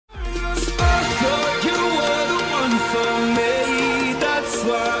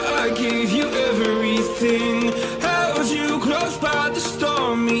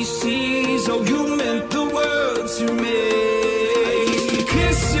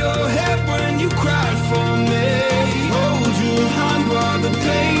your head when you cried for me. Hold your hand while the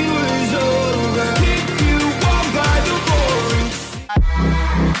pain was over. Keep you warm by the roaring sea.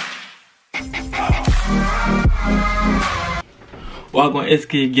 Welcome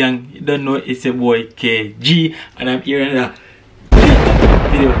SK gang, you don't know it's your boy KG and I'm here in a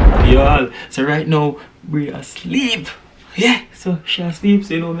video for y'all. So right now we are asleep. Yeah, so she asleep,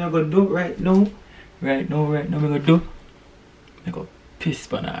 so you know what I'm gonna do right now. Right now I'm gonna do. I'm gonna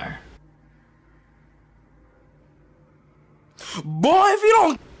piss on her. Boy, if you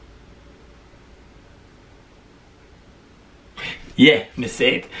don't. Yeah, me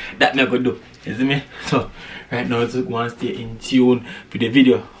say it. That me gonna do. You see me? So right now just go and stay in tune for the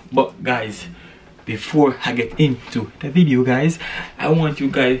video. But guys, before I get into the video guys, I want you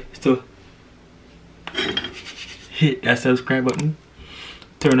guys to hit that subscribe button,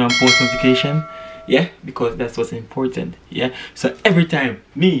 turn on post notification, yeah, because that's what's important. Yeah, so every time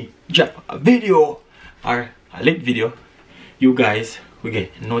me drop a video or a lit video, you guys will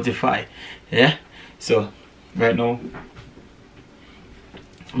get notified. Yeah, so right now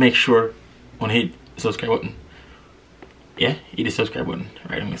make sure on hit the subscribe button. Yeah, hit the subscribe button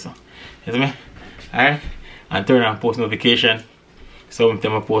right on me, so you see me? Alright, and turn on post notification so when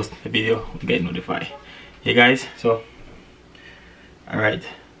I post the video you get notified. Yeah guys, so alright,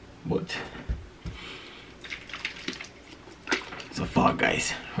 but so far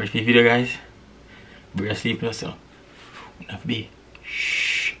guys, watch the video guys, we're asleep now, so we have to be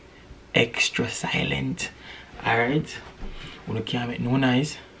shh, extra silent. Alright, we can't make no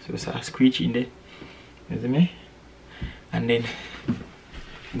noise, so it's a screech in there, you see me? And then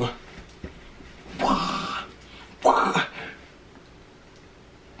go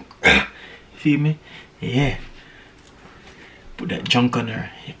feel me? Yeah, put that junk on her,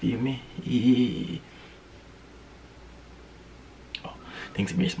 you feel me? Yeah. Oh,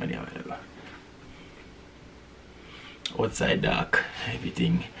 things miss my day. Outside dark,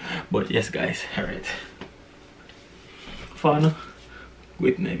 everything. But yes guys, alright. Fun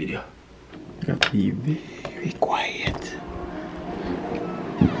with my video. Gotta be very quiet.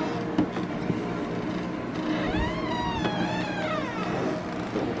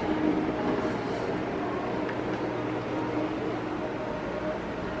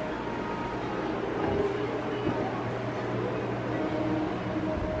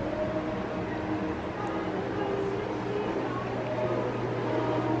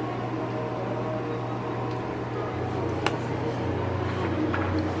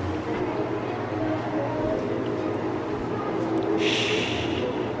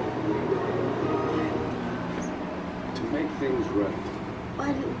 Things right.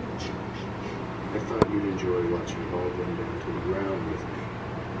 Why don't I thought you'd enjoy watching it all run down to the ground with me.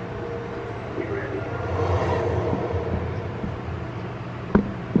 We ready?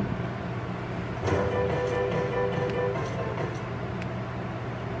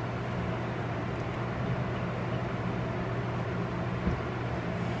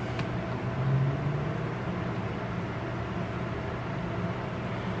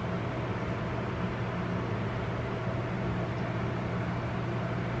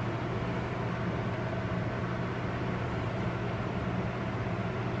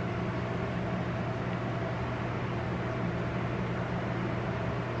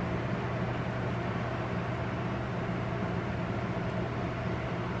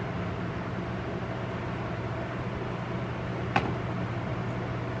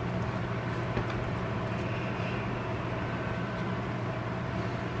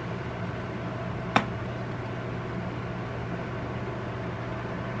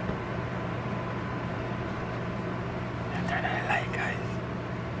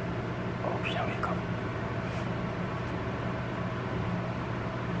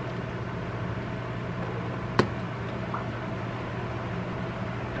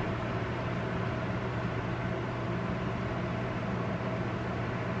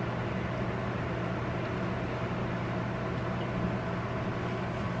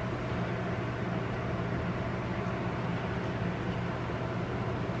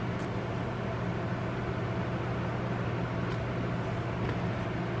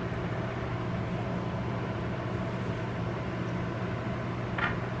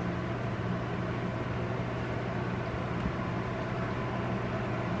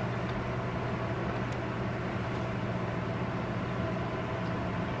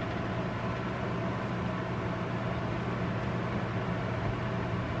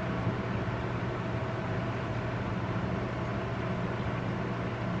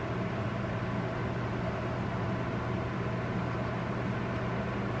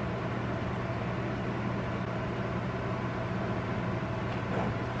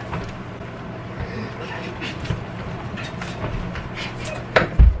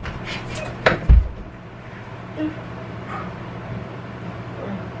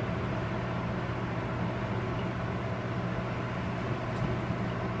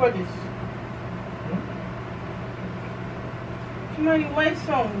 for this? Money, why is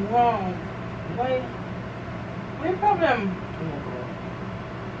so wrong? Why your problem?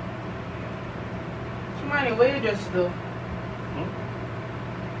 Money, what you just do?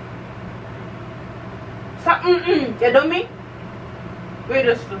 Stop, you dummy? What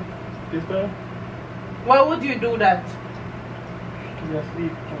you just do? This time? Why would you do that? Just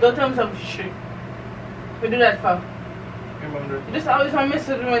sleep. Don't tell me some shit. We do that for? Remember? You just always want to mess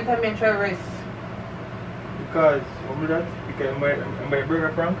with me when time you try to rest. Because, remember that? Because I'm by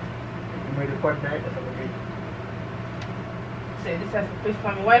burger prank. I'm by the pot night. That's what I mean. Say, this has to fish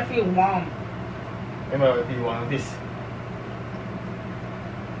for me. Why I feel warm? Remember if you want this.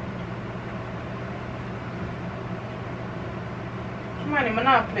 Come on, I'm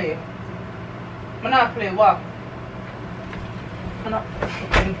not play. I'm not play what? I'm not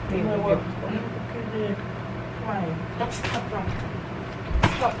play. Come on. Stop from.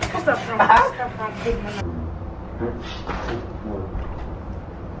 Stop from. Big man.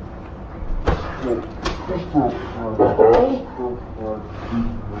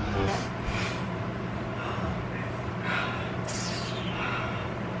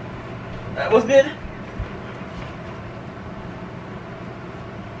 That was good.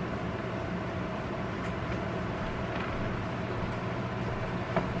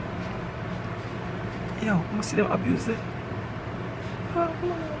 Yo, I'm gonna see them abuse it.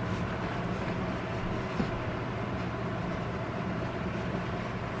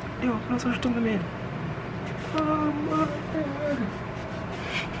 Yo, no such thing to me. Oh my god.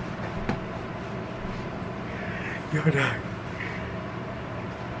 Yo, dog.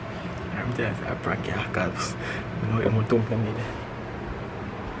 I'm just a prank your calves. You know, I'm going to me.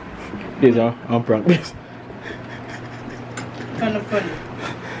 This is I'm prank this. Kind of funny.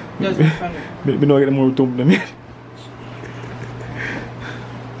 Does be funny. Me know I get more tump than me.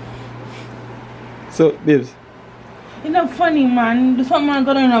 So, babes. It's not funny, man. There's something I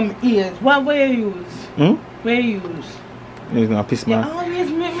got on my ears. What way you use? Where you use? It's not a piss, man. You always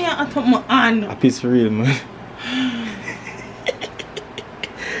make me out of my hand. A piss for real, man.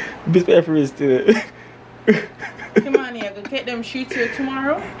 Piss for real still. Come on here, go get them shoots here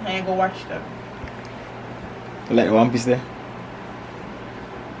tomorrow and you go watch them. Like one piece there?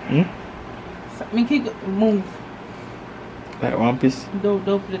 So, me keep move. Like one piece? Don't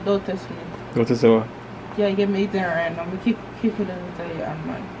test me. Go to so. Yeah, you get me there and I'm keep it in your hand,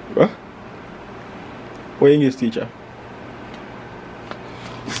 man. What? What English teacher?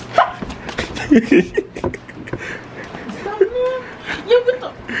 Stop me. You put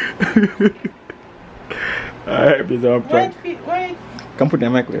up. Alright, please don't prank. Wait. Come put in the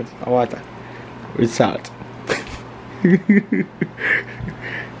microwave. Water. With salt.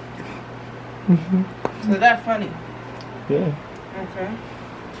 So that's funny. Yeah. Okay.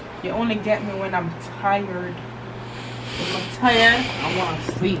 You only get me when I'm tired. When I'm tired, I want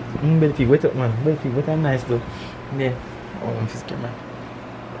to sleep. But if you wait up, man. But if you wait up nice though. Yeah. Oh, I'm just kidding, man.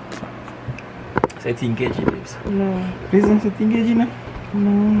 13 kg, babes. No. Please don't 13 kg now.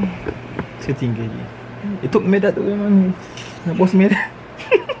 No. 13 kg. It took me that way, man. The boss made it.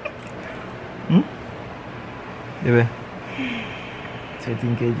 Yeah,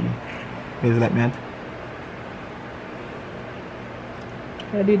 13 kg. Feels like me.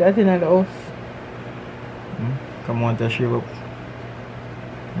 I did that in the house. Come on, to shave up.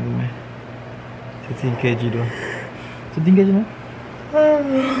 13 kg though. 13 kg now?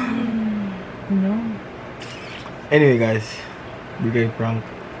 No. Anyway, guys, we get prank.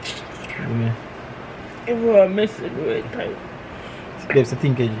 Everyone missing the right time. Babe,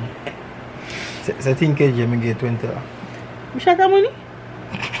 13 kg. 13 kg, I get 20. You shot that money?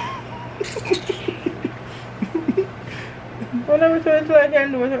 Whatever I can do,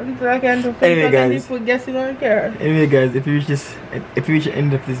 I can do. Anyway, guys. People guessing on care. Anyway, guys, if you reach the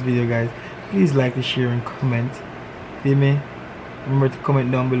end of this video, guys, please like, share, and comment. Feel me? Remember to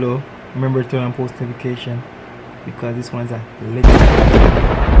comment down below. Remember to turn on post notification because this one's a lit.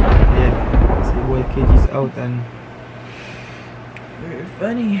 Yeah, see boy KG's out and Very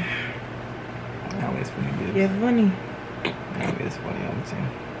funny. now it's funny, babe. You're funny. Now it's funny, I'm saying.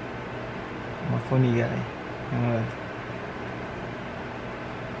 I'm a funny guy. You know that.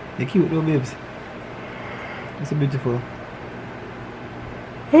 You're cute though, babes. It's so beautiful.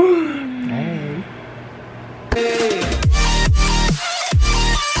 Hey.